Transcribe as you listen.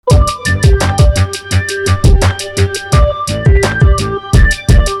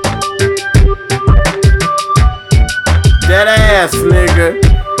ass, nigga.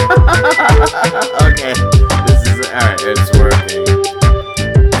 Okay, this is alright. It's working.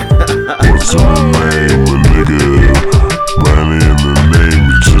 What's my name, a nigga? Money in the name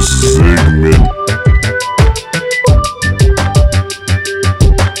is just a segment.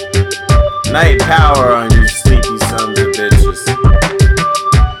 Night power on you sleepy sons of bitches.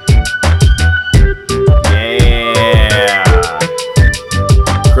 Yeah.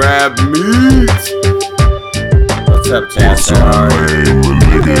 Crab meat. What's up, Chester? What's my name, a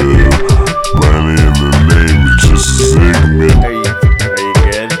nigga? Money in the name is just a segment. Are you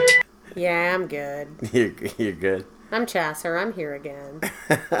good? Yeah, I'm good. You're good. I'm Chasser. I'm here again.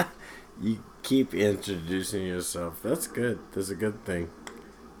 You keep introducing yourself. That's good. That's a good thing.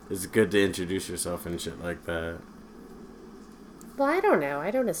 It's good to introduce yourself and shit like that. Well, I don't know. I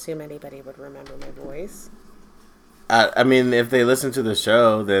don't assume anybody would remember my voice. I mean, if they listen to the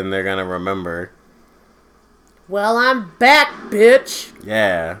show, then they're gonna remember. Well, I'm back, bitch.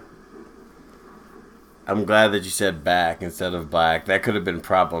 Yeah. I'm glad that you said back instead of black. That could have been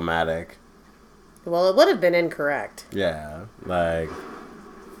problematic. Well, it would have been incorrect. Yeah, like,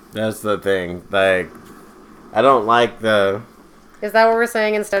 that's the thing. Like, I don't like the... Is that what we're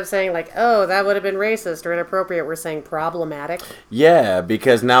saying instead of saying, like, oh, that would have been racist or inappropriate? We're saying problematic? Yeah,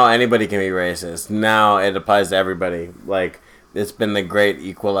 because now anybody can be racist. Now it applies to everybody. Like, it's been the great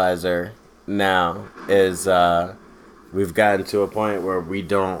equalizer now is we've gotten to a point where we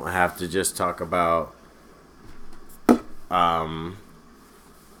don't have to just talk about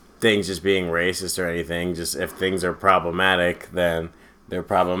things just being racist or anything. Just if things are problematic, then they're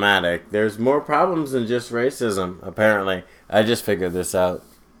problematic. There's more problems than just racism, apparently. I just figured this out.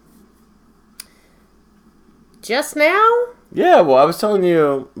 Just now? Yeah, well, I was telling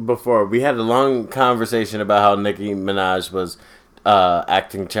you before, we had a long conversation about how Nicki Minaj was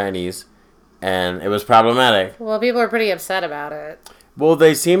acting Chinese, and it was problematic. Well, people are pretty upset about it. Well,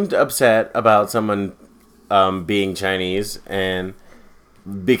 they seemed upset about someone being Chinese, and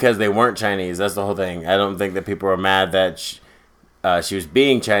because they weren't Chinese, that's the whole thing. I don't think that people were mad that she was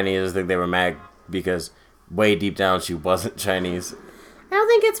being Chinese. I think they were mad because way deep down she wasn't Chinese. I don't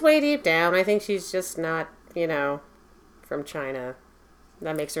think it's way deep down. I think she's just not, from China.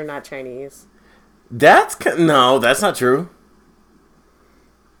 That makes her not Chinese. No, that's not true.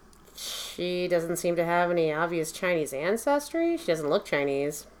 She doesn't seem to have any obvious Chinese ancestry. She doesn't look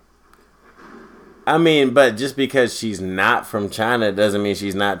Chinese. I mean, but just because she's not from China doesn't mean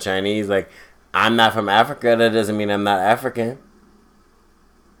she's not Chinese. Like, I'm not from Africa, that doesn't mean I'm not African.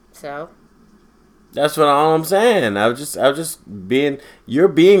 So? That's all I'm saying. I was just being... You're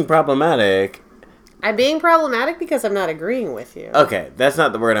being problematic. I'm being problematic because I'm not agreeing with you. Okay, that's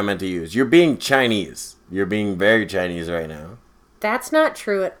not the word I meant to use. You're being Chinese. You're being very Chinese right now. That's not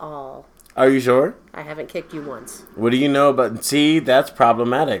true at all. Are you sure? I haven't kicked you once. What do you know about... See, that's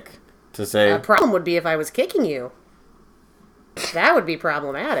problematic to say. A problem would be if I was kicking you. That would be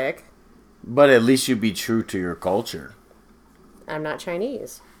problematic. But at least you'd be true to your culture. I'm not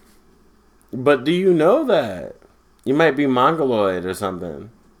Chinese. But do you know that? You might be Mongoloid or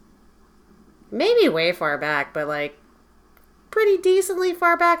something. Maybe way far back, but pretty decently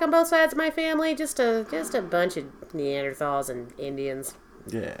far back on both sides of my family. Just a bunch of Neanderthals and Indians.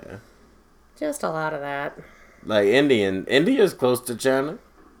 Yeah. Just a lot of that. Like India's close to China.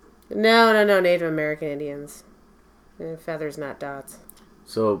 No, Native American Indians. Feathers, not dots.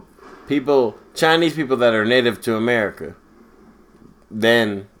 So Chinese people that are native to America,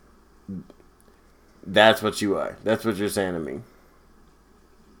 then that's what you are. That's what you're saying to me.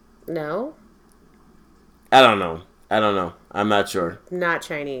 No. I don't know. I'm not sure. Not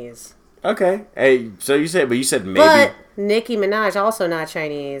Chinese. Okay. Hey, so you said maybe. But Nicki Minaj also not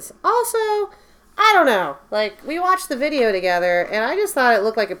Chinese. Also, I don't know. We watched the video together, and I just thought it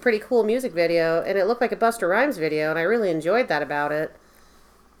looked like a pretty cool music video, and it looked like a Busta Rhymes video, and I really enjoyed that about it.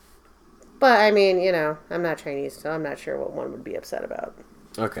 But, I mean, I'm not Chinese, so I'm not sure what one would be upset about.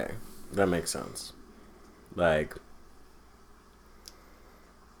 Okay. That makes sense.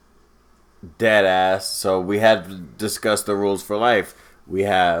 DEADASS. So we had to discuss the rules for life. We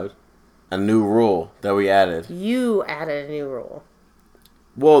have a new rule that we added. You added a new rule.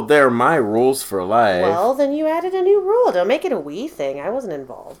 Well, they're my rules for life. Well, then you added a new rule. Don't make it a we thing. I wasn't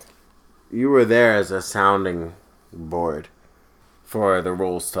involved. You were there as a sounding board for the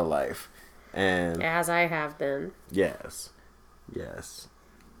rules to life. And as I have been. Yes.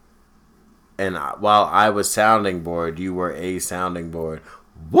 And while I was sounding board, you were a sounding board.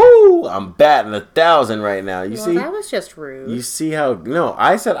 Woo! I'm batting 1,000 right now. You see? That was just rude. You see how... No,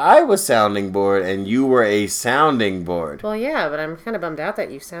 I said I was sounding bored, and you were a sounding board. Well, yeah, but I'm kind of bummed out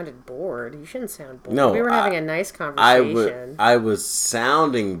that you sounded bored. You shouldn't sound bored. No, we were having a nice conversation. I was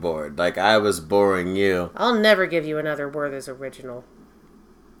sounding bored. Like I was boring you. I'll never give you another Werther's original.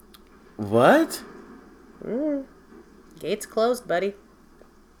 What? Gates closed, buddy.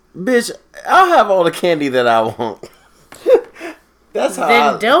 Bitch, I'll have all the candy that I want. That's how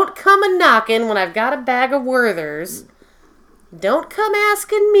Then don't come a knocking when I've got a bag of Werther's. Don't come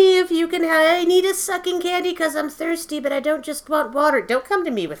asking me if you can I need a sucking candy because I'm thirsty, but I don't just want water. Don't come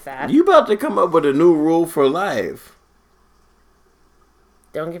to me with that. You about to come up with a new rule for life.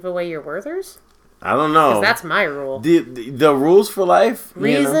 Don't give away your Werther's? I don't know. Because that's my rule. The rules for life?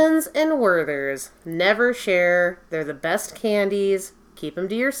 Reasons and Werther's. Never share. They're the best candies. Keep them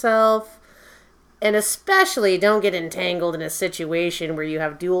to yourself. And especially don't get entangled in a situation where you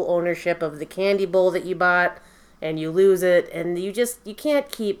have dual ownership of the candy bowl that you bought and you lose it and you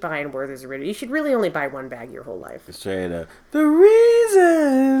can't keep buying Werther's original. You should really only buy one bag your whole life. Straight up. The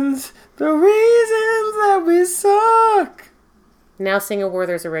reasons that we suck. Now sing a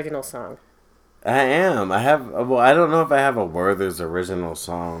Werther's original song. I am. I don't know if I have a Werther's original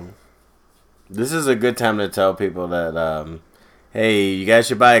song. This is a good time to tell people that, hey, you guys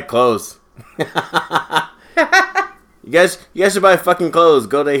should buy clothes. You guys should buy fucking clothes.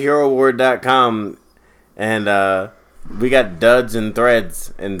 Go to HeroWard.com and we got duds and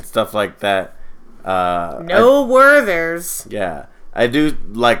threads and stuff like that. No Werther's. Yeah. I do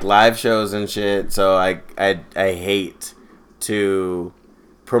like live shows and shit, so I hate to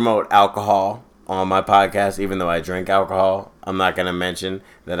promote alcohol on my podcast, even though I drink alcohol. I'm not going to mention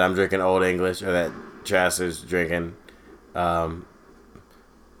that I'm drinking Old English or that Trass is drinking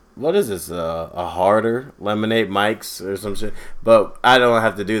what is this? A harder lemonade Mike's or some shit. But I don't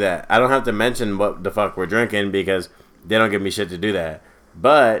have to do that. I don't have to mention what the fuck we're drinking because they don't give me shit to do that.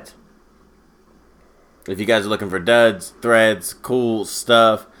 But if you guys are looking for duds, threads, cool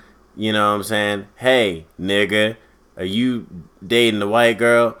stuff, you know what I'm saying? Hey, nigga, are you dating a white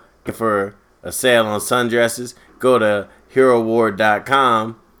girl for a sale on sundresses? Go to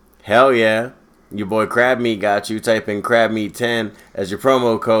HeroWard.com. Hell yeah. Your boy Crab Meat got you. Type in Crab Meat 10 as your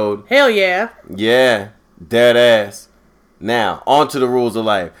promo code. Hell yeah. Yeah. Dead ass. Now, on to the rules of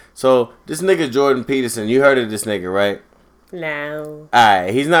life. So, this nigga Jordan Peterson, you heard of this nigga, right? No.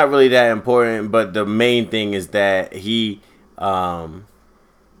 Alright, he's not really that important, but the main thing is that he wrote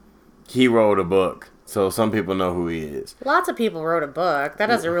a book. So some people know who he is. Lots of people wrote a book. That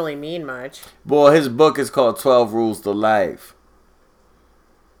doesn't really mean much. Boy, his book is called 12 Rules to Life.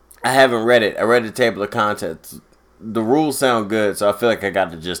 I haven't read it. I read the table of contents. The rules sound good, so I feel like I got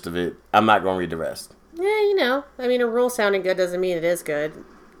the gist of it. I'm not going to read the rest. Yeah, you know. I mean, a rule sounding good doesn't mean it is good.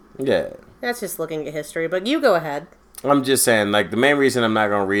 Yeah. That's just looking at history, but you go ahead. I'm just saying, like, the main reason I'm not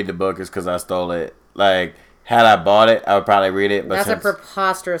going to read the book is because I stole it. Like, had I bought it, I would probably read it. But that's a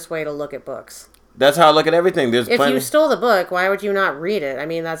preposterous way to look at books. That's how I look at everything. If you stole the book, why would you not read it? I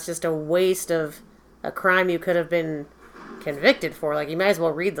mean, that's just a waste of a crime you could have been convicted for. Like, you might as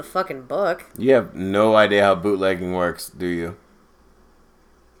well read the fucking book. You have no idea how bootlegging works, do you?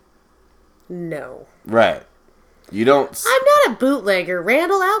 No. Right. You don't... I'm not a bootlegger.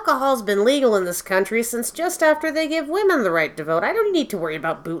 Randall, alcohol's been legal in this country since just after they give women the right to vote. I don't need to worry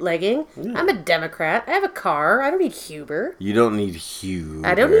about bootlegging. Yeah. I'm a Democrat. I have a car. I don't need Huber. You don't need Huber.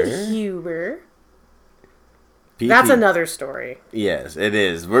 I don't need Huber. PT. That's another story. Yes, it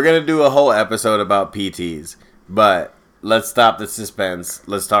is. We're going to do a whole episode about PTs, but... Let's stop the suspense.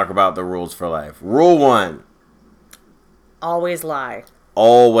 Let's talk about the rules for life. Rule 1. Always lie.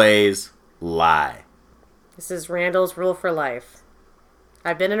 Always lie. This is Randall's rule for life.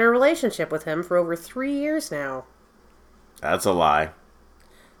 I've been in a relationship with him for over 3 years now. That's a lie.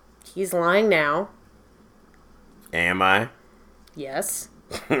 He's lying now. Am I? Yes.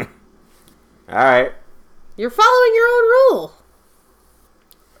 Alright. You're following your own rule.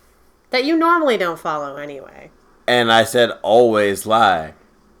 That you normally don't follow anyway. And I said always lie.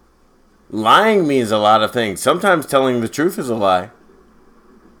 Lying means a lot of things. Sometimes telling the truth is a lie.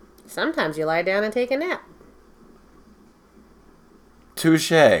 Sometimes you lie down and take a nap.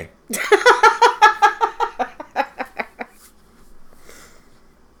 Touche.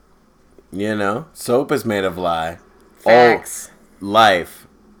 You know, soap is made of lie. Facts. Life.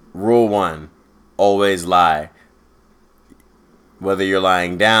 Rule 1. Always lie. Whether you're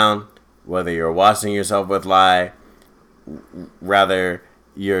lying down, whether you're washing yourself with lie, rather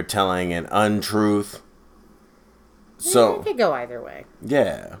you're telling an untruth. So it could go either way.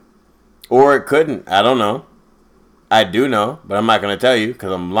 Yeah. Or it couldn't. I don't know. I do know, but I'm not going to tell you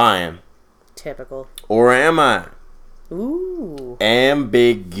because I'm lying. Typical. Or am I? Ooh.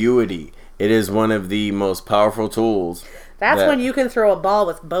 Ambiguity. It is one of the most powerful tools. That's when you can throw a ball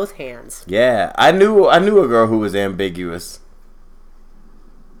with both hands. Yeah, I knew a girl who was ambiguous.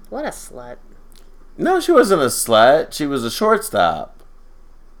 What a slut. No, she wasn't a slut. She was a shortstop.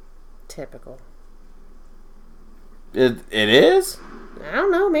 Typical. It is? I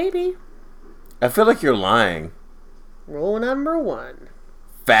don't know, maybe. I feel like you're lying. Rule number 1.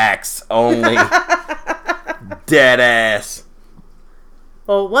 Facts only. Dead ass.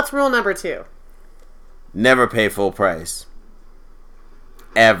 Well, what's rule number 2? Never pay full price.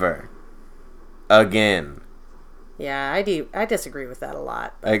 Ever. Again. Yeah, I disagree with that a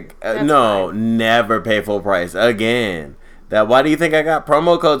lot. No, fine. Never pay full price. Again. Why do you think I got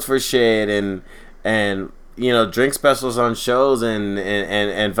promo codes for shit and drink specials on shows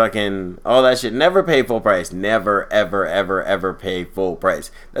and fucking all that shit? Never pay full price. Never, ever, ever, ever pay full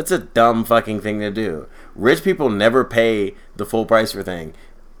price. That's a dumb fucking thing to do. Rich people never pay the full price for things.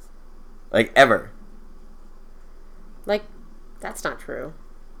 Like, ever. Like, that's not true.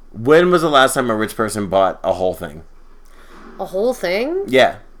 When was the last time a rich person bought a whole thing? A whole thing?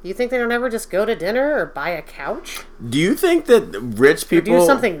 Yeah. You think they don't ever just go to dinner or buy a couch? Do you think that rich people... Or do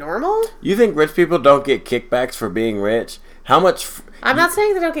something normal? You think rich people don't get kickbacks for being rich? How much... I'm not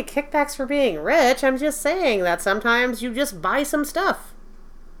saying they don't get kickbacks for being rich. I'm just saying that sometimes you just buy some stuff.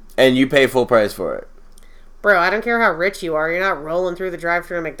 And you pay full price for it. Bro, I don't care how rich you are. You're not rolling through the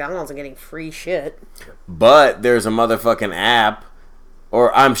drive-thru at McDonald's and getting free shit. But there's a motherfucking app...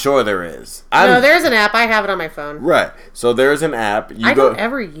 Or I'm sure there is. No, there's an app. I have it on my phone. Right. So there's an app. I don't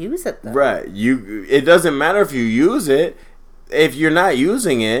ever use it, though. Right. It doesn't matter if you use it. If you're not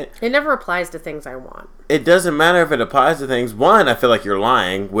using it... It never applies to things I want. It doesn't matter if it applies to things. One, I feel like you're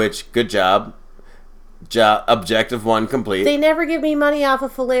lying, which, good job. Objective 1 complete. They never give me money off a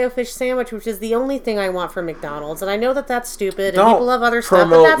Filet-O-Fish sandwich, which is the only thing I want from McDonald's. And I know that that's stupid, and people love other stuff,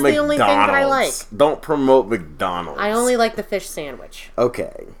 but that's the only thing that I like. Don't promote McDonald's. I only like the fish sandwich.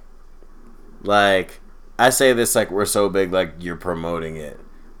 Okay. Like, I say this like we're so big, like you're promoting it.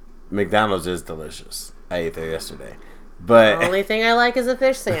 McDonald's is delicious. I ate there yesterday. But the only thing I like is a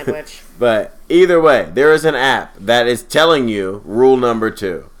fish sandwich. But either way, there is an app that is telling you rule number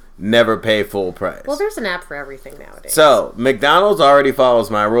 2. Never pay full price. Well, there's an app for everything nowadays. So, McDonald's already follows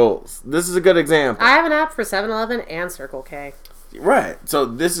my rules. This is a good example. I have an app for 7-Eleven and Circle K. Right.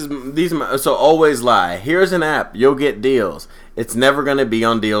 So, so always lie. Here's an app. You'll get deals. It's never going to be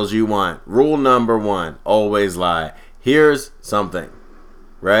on deals you want. Rule number 1. Always lie. Here's something.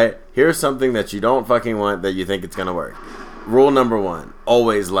 Right? Here's something that you don't fucking want that you think it's going to work. Rule number 1.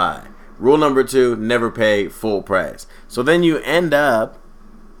 Always lie. Rule number 2. Never pay full price. So, then you end up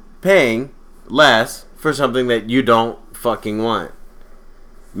paying less for something that you don't fucking want.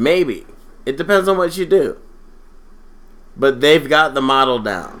 Maybe. It depends on what you do. But they've got the model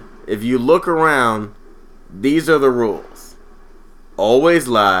down. If you look around, these are the rules. Always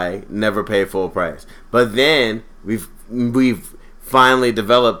lie, never pay full price. But then we've finally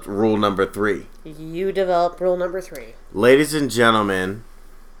developed rule number 3. You developed rule number 3. Ladies and gentlemen,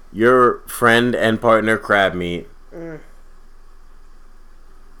 your friend and partner crab meat.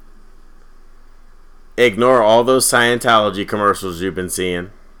 Ignore all those Scientology commercials you've been seeing.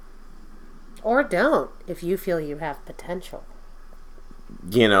 Or don't, if you feel you have potential.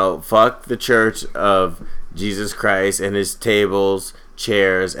 Fuck the Church of Jesus Christ and his tables,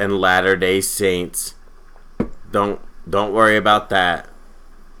 chairs, and Latter-day Saints. Don't worry about that.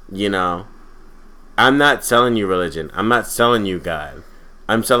 I'm not selling you religion. I'm not selling you God.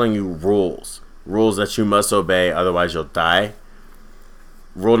 I'm selling you rules. Rules that you must obey, otherwise you'll die.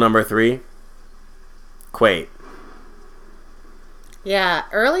 Rule number 3. Quait. Yeah,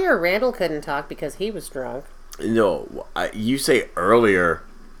 earlier Randall couldn't talk because he was drunk. No, you say earlier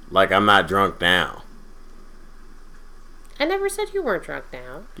like I'm not drunk now. I never said you weren't drunk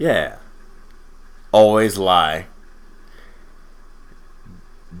now. Yeah. Always lie.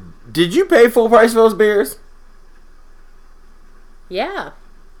 Did you pay full price for those beers? Yeah.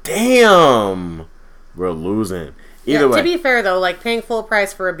 Damn. We're losing. Either way. To be fair, though, like paying full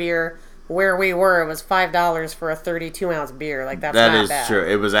price for a beer where we were, it was $5 for a 32-ounce beer. Like, that's not bad. That is true.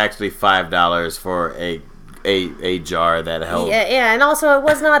 It was actually $5 for a jar that held. Yeah, and also it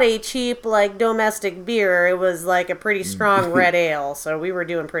was not a cheap, like, domestic beer. It was, like, a pretty strong red ale, so we were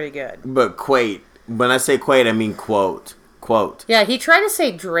doing pretty good. But quait. When I say quait, I mean quote. Quote. Yeah, he tried to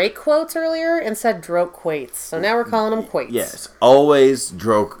say Drake quotes earlier and said Droke quates. So now we're calling them quates. Yes. Always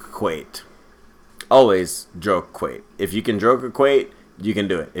Droke quate. Always Droke quate. If you can Droke a quate, you can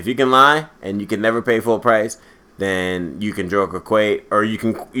do it. If you can lie and you can never pay full price, then you can joke equate, or you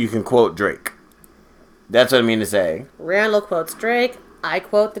can quote Drake. That's what I mean to say. Randall quotes Drake. I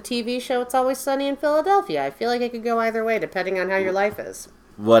quote the TV show It's Always Sunny in Philadelphia. I feel like it could go either way depending on how your life is.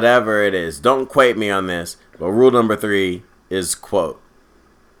 Whatever it is. Don't quote me on this. But rule number 3 is quote.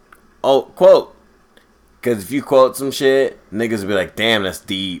 Oh, quote. Because if you quote some shit, niggas will be like, damn, that's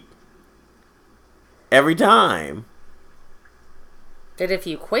deep. Every time. That if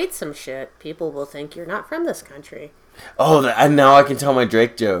you equate some shit, people will think you're not from this country. Oh, now I can tell my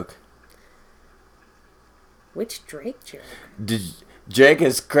Drake joke. Which Drake joke? Drake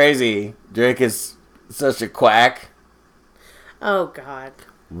is crazy. Drake is such a quack. Oh, God.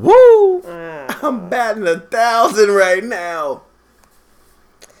 Woo! I'm batting 1,000 right now.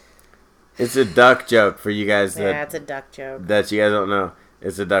 It's a duck joke for you guys. Yeah, it's a duck joke. That you guys don't know.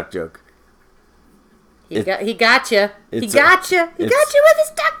 It's a duck joke. He got you. He got you. He it's got you with his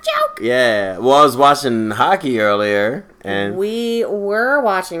duck joke. Yeah. Well, I was watching hockey earlier, and we were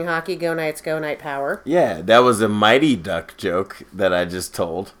watching hockey. Go Knights, go Night Power. Yeah, that was a mighty duck joke that I just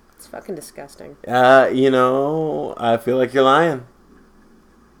told. It's fucking disgusting. I feel like you're lying.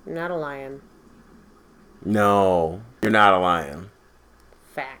 You're not a lion. No, you're not a lion.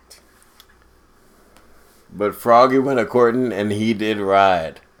 Fact. But Froggy went a courting, and he did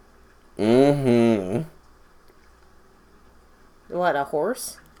ride. Mm-hmm. What, a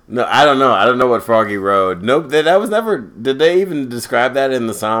horse? No, I don't know. I don't know what Froggy rode. Nope, that was never... Did they even describe that in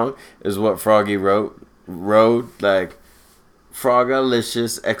the song? Is what Froggy rode? Like,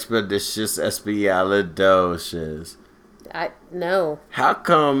 Frogalicious, expeditious, espialidocious. No. How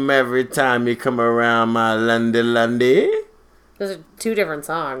come every time you come around my Lundy? Those are 2 different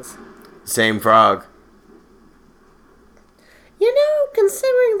songs. Same frog. You know,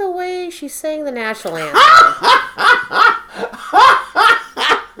 considering the way she sang the national anthem,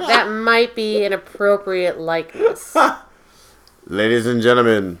 that might be an appropriate likeness. Ladies and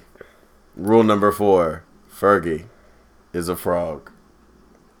gentlemen, rule number 4. Fergie is a frog.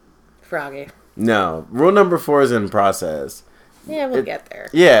 Froggy. No, rule number 4 is in process. Yeah, we'll get there.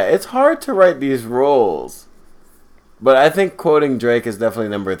 Yeah, it's hard to write these rules. But I think quoting Drake is definitely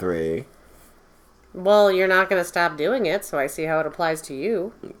number 3. Well, you're not going to stop doing it, so I see how it applies to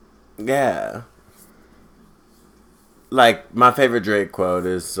you. Yeah. Like, my favorite Drake quote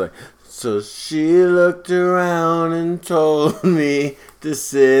is like, so she looked around and told me to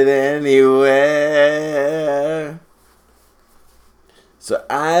sit anywhere. So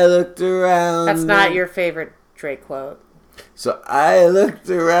I looked around. That's not your favorite Drake quote. So I looked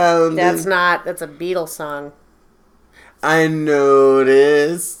around. That's a Beatles song. I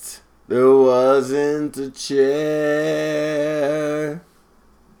noticed there wasn't a chair.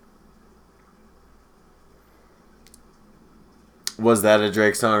 Was that a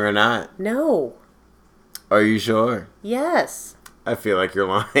Drake song or not? No. Are you sure? Yes. I feel like you're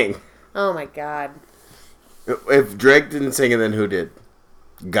lying. Oh my God. If Drake didn't sing it, then who did?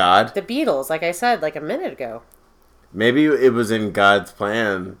 God? The Beatles, like I said, like a minute ago. Maybe it was in God's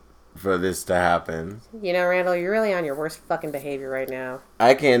plan for this to happen. You know, Randall, you're really on your worst fucking behavior right now.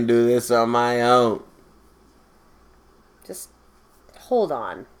 I can't do this on my own. Just hold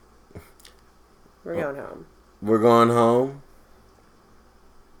on. We're going home. We're going home?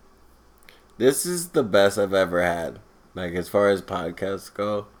 This is the best I've ever had. Like, as far as podcasts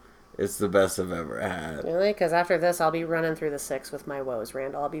go, it's the best I've ever had. Really? Because after this, I'll be running through the 6 with my woes,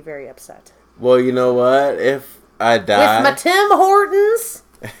 Randall. I'll be very upset. Well, you know what? If I die... With my Tim Hortons...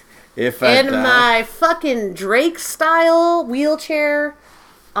 If I in die, my fucking Drake-style wheelchair,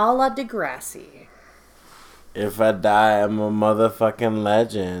 a la Degrassi. if I die, I'm a motherfucking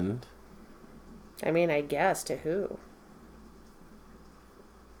legend. I mean, I guess, to who?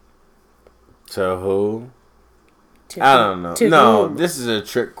 To who? To I who- don't know. to No, whom? this is a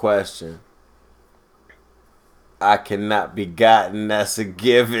trick question. I cannot be gotten. That's a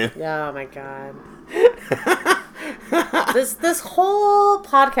given. Oh my God. This whole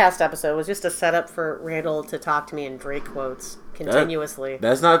podcast episode was just a setup for Randall to talk to me in Drake quotes continuously.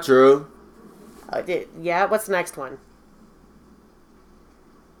 That's not true. Yeah, what's the next one?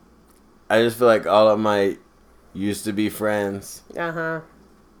 I just feel like all of my used to be friends. Uh-huh.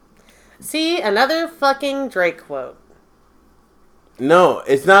 See, another fucking Drake quote. No,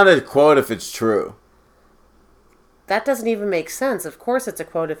 it's not a quote if it's true. That doesn't even make sense. Of course it's a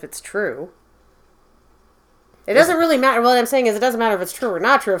quote if it's true. It doesn't really matter. What I'm saying is it doesn't matter if it's true or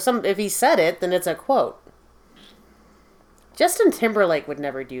not true. If he said it, then it's a quote. Justin Timberlake would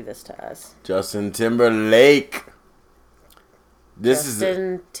never do this to us. Justin Timberlake.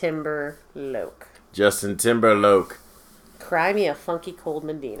 Justin Timberlake. Justin Timberlake. Cry me a funky cold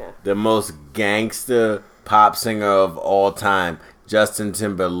Medina. The most gangster pop singer of all time, Justin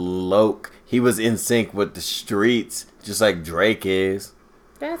Timberlake. He was in sync with the streets, just like Drake is.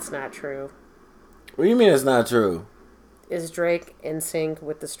 That's not true. What do you mean it's not true? Is Drake in sync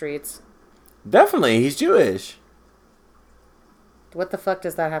with the streets? Definitely, he's Jewish. What the fuck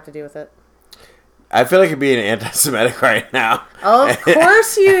does that have to do with it? I feel like you're being anti-Semitic right now. Of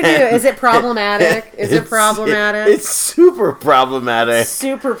course you do. Is it problematic? Is it problematic? It's super problematic.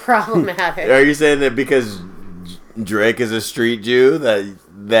 Super problematic. Are you saying that because Drake is a street Jew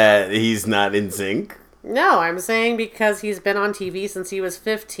that he's not in sync? No, I'm saying because he's been on TV since he was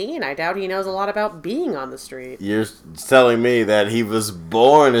 15. I doubt he knows a lot about being on the street. You're telling me that he was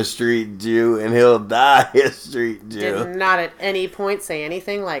born a street Jew and he'll die a street Jew. Did not at any point say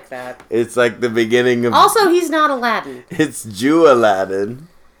anything like that. It's like the beginning of... Also, he's not Aladdin. It's Jew Aladdin.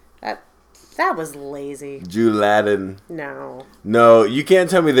 That was lazy. Jew Aladdin. No. No, you can't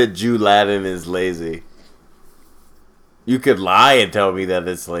tell me that Jew Aladdin is lazy. You could lie and tell me that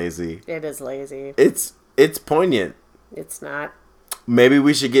it's lazy. It is lazy. It's poignant. It's not. Maybe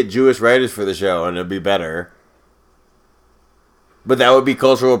we should get Jewish writers for the show and it'll be better. But that would be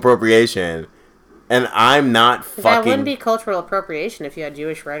cultural appropriation. And I'm not fucking... That wouldn't be cultural appropriation if you had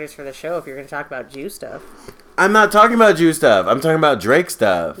Jewish writers for the show if you're going to talk about Jew stuff. I'm not talking about Jew stuff. I'm talking about Drake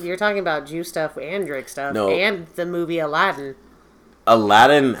stuff. You're talking about Jew stuff and Drake stuff. No. And the movie Aladdin.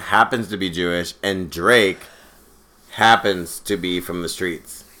 Aladdin happens to be Jewish and Drake happens to be from the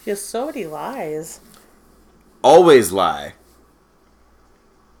streets. Just so many lies. Always lie.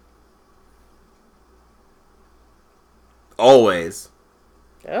 Always.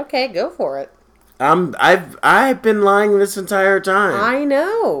 Okay, go for it. I've been lying this entire time. I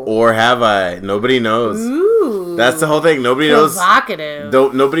know. Or have I? Nobody knows. Ooh. That's the whole thing. Nobody knows. Provocative.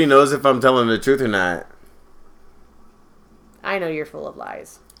 Nobody knows if I'm telling the truth or not. I know you're full of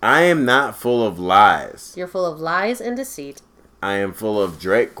lies. I am not full of lies. You're full of lies and deceit. I am full of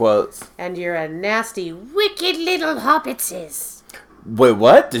Drake quotes. And you're a nasty, wicked little hobbitses. Wait,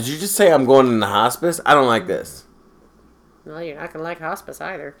 what? Did you just say I'm going into hospice? I don't like this. Well, you're not going to like hospice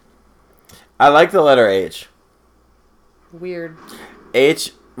either. I like the letter H. Weird.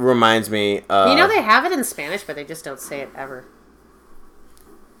 H reminds me of... You know they have it in Spanish, but they just don't say it ever.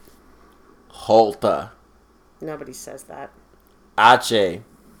 Holta. Nobody says that. Ache.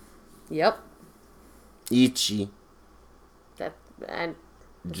 Yep. Ichi. That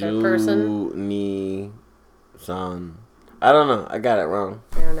person? Juni-san. I don't know. I got it wrong.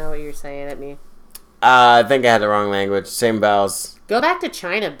 I don't know what you're saying at me. I think I had the wrong language. Same vowels. Go back to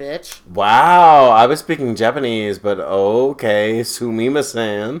China, bitch. Wow. I was speaking Japanese, but okay.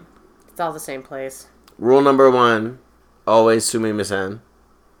 Sumimasen. It's all the same place. Rule number 1. Always sumimasen.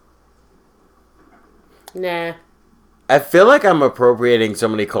 Nah. I feel like I'm appropriating so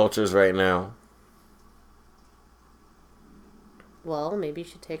many cultures right now. Well, maybe you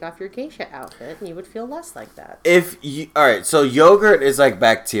should take off your geisha outfit and you would feel less like that. Alright, so yogurt is like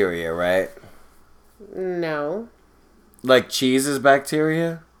bacteria, right? No. Like cheese is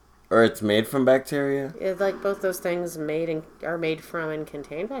bacteria? Or it's made from bacteria? It's like both those things are made from and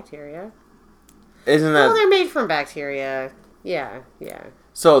contain bacteria. Isn't that... Well, they're made from bacteria. Yeah.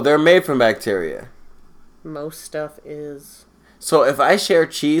 So they're made from bacteria. Most stuff is. So if I share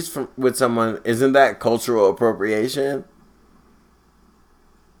cheese with someone, isn't that cultural appropriation?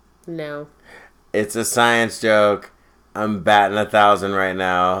 No. It's a science joke. I'm batting 1,000 right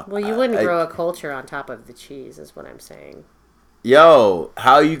now. Well, you wouldn't grow a culture on top of the cheese, is what I'm saying. Yo,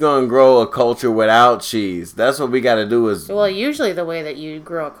 how you gonna grow a culture without cheese? That's what we gotta do is... Well, usually the way that you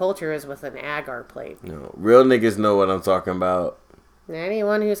grow a culture is with an agar plate. No, real niggas know what I'm talking about.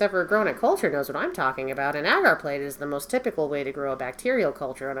 Anyone who's ever grown a culture knows what I'm talking about. An agar plate is the most typical way to grow a bacterial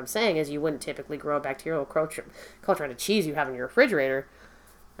culture. What I'm saying is you wouldn't typically grow a bacterial culture out of cheese you have in your refrigerator.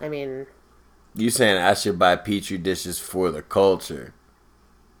 I mean... You saying I should buy Petri dishes for the culture.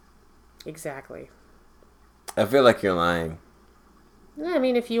 Exactly. I feel like you're lying. I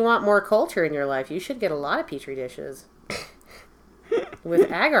mean, if you want more culture in your life, you should get a lot of Petri dishes.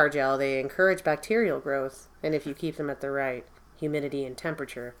 With agar gel, they encourage bacterial growth. And if you keep them at the right humidity and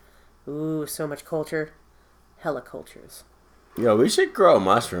temperature. Ooh, so much culture. Hella cultures. Yo, we should grow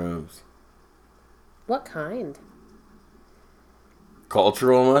mushrooms. What kind?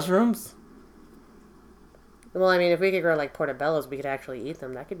 Cultural mushrooms? Well, I mean, if we could grow like portobellos, we could actually eat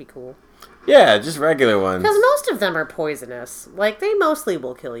them. That could be cool. Yeah, just regular ones. Because most of them are poisonous. Like, they mostly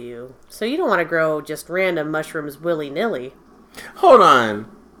will kill you. So you don't want to grow just random mushrooms willy-nilly. Hold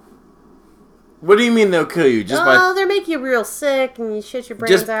on. What do you mean they'll kill you? They'll make you real sick and you shit your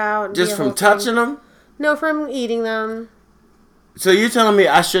brains out. And just from touching them? No, from eating them. So you're telling me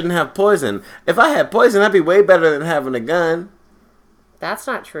I shouldn't have poison? If I had poison, that'd be way better than having a gun. That's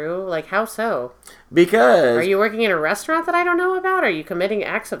not true. Like, how so? Because... Are you working in a restaurant that I don't know about? Are you committing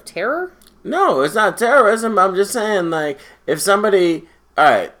acts of terror? No, it's not terrorism. I'm just saying, like, if somebody...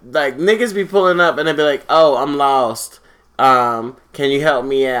 Alright, like, niggas be pulling up and they be like, oh, I'm lost. Can you help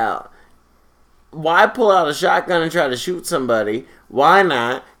me out? Why pull out a shotgun and try to shoot somebody? Why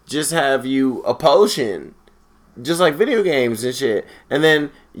not just have you a potion? Just like video games and shit. And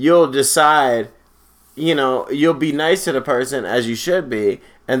then you'll decide, you know, you'll be nice to the person as you should be.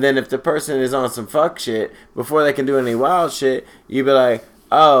 And then if the person is on some fuck shit, before they can do any wild shit, you be like,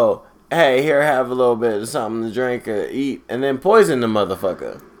 oh, hey, here, have a little bit of something to drink or eat. And then poison the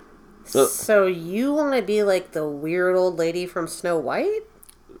motherfucker. So you want to be like the weird old lady from Snow White?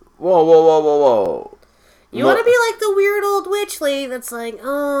 Whoa. You want to be like the weird old witch lady that's like,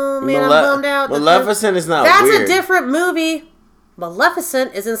 oh man, I'm bummed out. Maleficent is not That's weird. a different movie.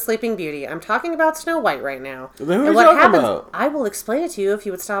 Maleficent is in Sleeping Beauty. I'm talking about Snow White right now. Then who are you talking about? I will explain it to you if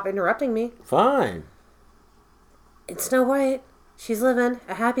you would stop interrupting me. Fine. In Snow White, she's living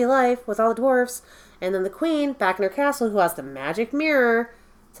a happy life with all the dwarfs. And then the queen, back in her castle, who has the magic mirror,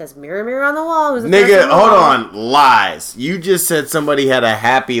 says, mirror, mirror on the wall. Who's the Nigga, hold on. Lies. You just said somebody had a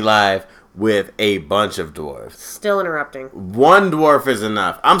happy life with a bunch of dwarfs. Still interrupting. One dwarf is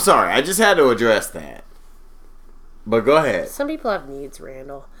enough. I'm sorry. I just had to address that. But go ahead. Some people have needs,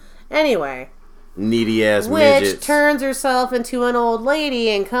 Randall. Anyway. Needy ass Witch midgets. turns herself into an old lady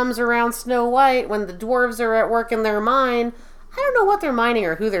and comes around Snow White when the dwarves are at work in their mine. I don't know what they're mining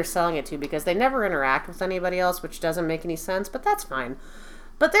or who they're selling it to because they never interact with anybody else, which doesn't make any sense, but that's fine.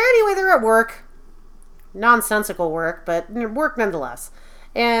 But they're at work. Nonsensical work, but work nonetheless.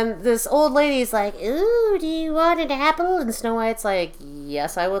 And this old lady's like, ooh, do you want an apple? And Snow White's like,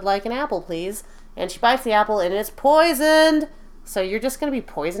 yes, I would like an apple, please. And she bites the apple, and it's poisoned. So you're just going to be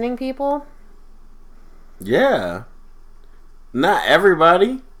poisoning people? Yeah. Not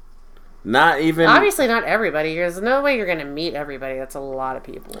everybody. Not even... Obviously not everybody. There's no way you're going to meet everybody. That's a lot of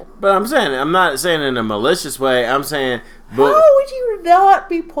people. But I'm not saying in a malicious way. I'm saying... But how would you not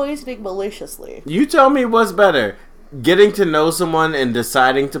be poisoning maliciously? You tell me what's better. Getting to know someone and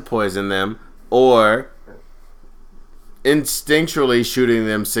deciding to poison them, or instinctually shooting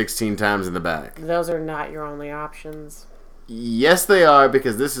them 16 times in the back. Those are not your only options. Yes, they are,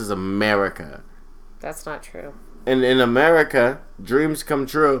 because this is America. That's not true. And in America, dreams come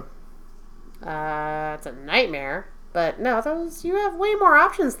true. It's a nightmare. But no, you have way more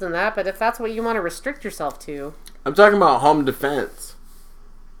options than that, but if that's what you want to restrict yourself to. I'm talking about home defense.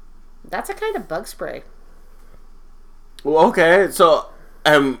 That's a kind of bug spray. Well, okay, so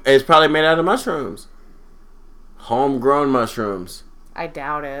it's probably made out of mushrooms. Homegrown mushrooms. I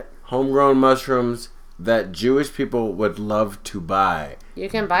doubt it. Homegrown mushrooms that Jewish people would love to buy. You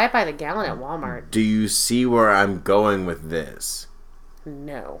can buy it by the gallon at Walmart. Do you see where I'm going with this?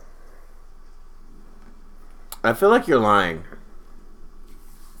 No. I feel like you're lying.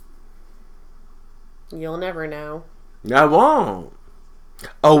 You'll never know. I won't.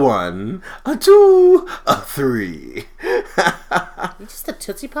 A 1, a 2, a 3. You just a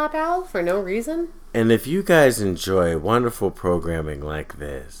Tootsie Pop owl for no reason? And if you guys enjoy wonderful programming like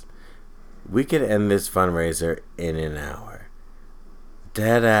this, we could end this fundraiser in an hour.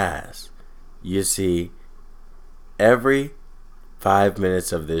 Deadass. You see, every 5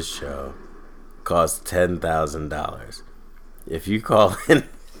 minutes of this show costs $10,000. If you call in...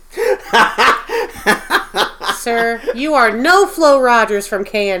 Sir, you are no Flo Rogers from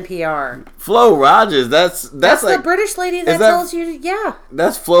KNPR. Flo Rogers, that's like the British lady that tells you, yeah.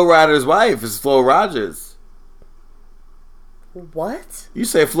 That's Flo Rogers' wife, is Flo Rogers. What? You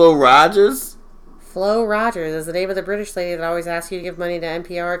say Flo Rogers? Flo Rogers is the name of the British lady that always asks you to give money to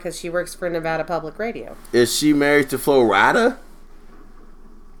NPR because she works for Nevada Public Radio. Is she married to Flo Rida?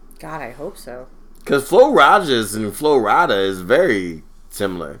 God, I hope so. Because Flo Rogers and Flo Rida is very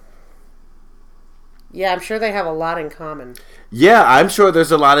similar. Yeah, I'm sure they have a lot in common. Yeah, I'm sure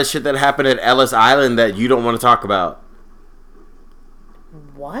there's a lot of shit that happened at Ellis Island that you don't want to talk about.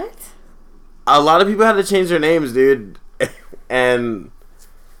 What? A lot of people had to change their names, dude. And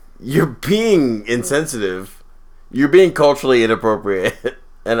you're being insensitive. You're being culturally inappropriate.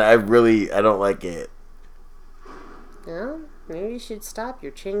 And I don't like it. Well, maybe you should stop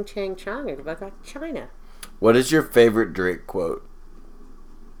your ching chang chong and go back to China. What is your favorite Drake quote?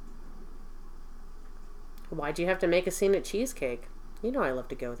 Why'd you have to make a scene at Cheesecake? You know I love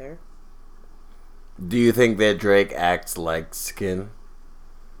to go there. Do you think that Drake acts like skin?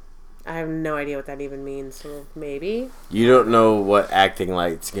 I have no idea what that even means, so maybe. You don't know what acting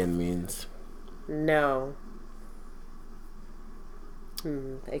like skin means? No.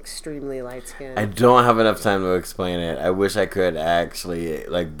 Extremely light skinned. I don't have enough time to explain it. I wish I could actually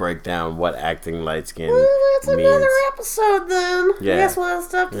like break down what acting light skin Well, that's means. another episode then. Yeah. I guess we'll have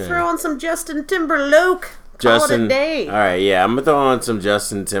to throw on some Justin TimberLOC. Call it a day. All right, yeah, I'm gonna throw on some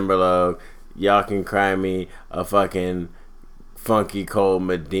Justin TimberLOC. Y'all can cry me a fucking funky cold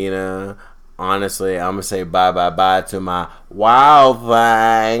Medina. Honestly, I'm gonna say bye to my wild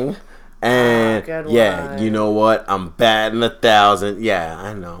thing. And good yeah, one. you know what? I'm batting 1,000. Yeah,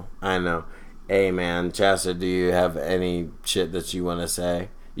 I know. Hey man, Chester, do you have any shit that you want to say?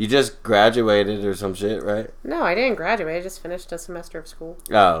 You just graduated or some shit, right? No, I didn't graduate. I just finished a semester of school.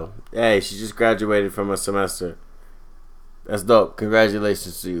 Oh, hey, she just graduated from a semester. That's dope.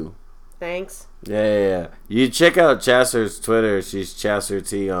 Congratulations to you. Thanks. Yeah. You check out Chaster's Twitter. She's Chaster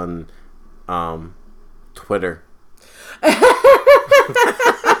T on Twitter.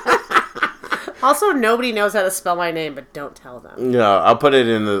 Also, nobody knows how to spell my name, but don't tell them. No, I'll put it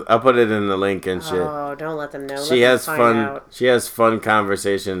in the link and shit. Oh, don't let them know. She Let has them fun. find out. She has fun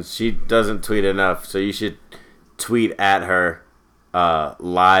conversations. She doesn't tweet enough, so you should tweet at her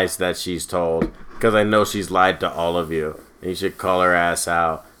lies that she's told, because I know she's lied to all of you. And you should call her ass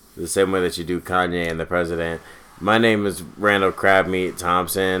out the same way that you do Kanye and the president. My name is Randall Crabmeat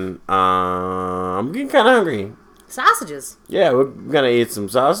Thompson. I'm getting kind of hungry. Sausages. Yeah, we're gonna eat some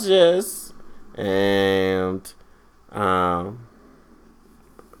sausages. And oh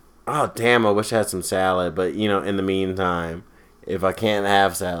damn, I wish I had some salad, but in the meantime, if I can't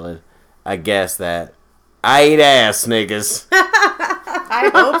have salad, I guess that I eat ass, niggas.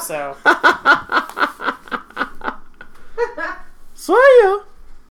 I hope so. See ya.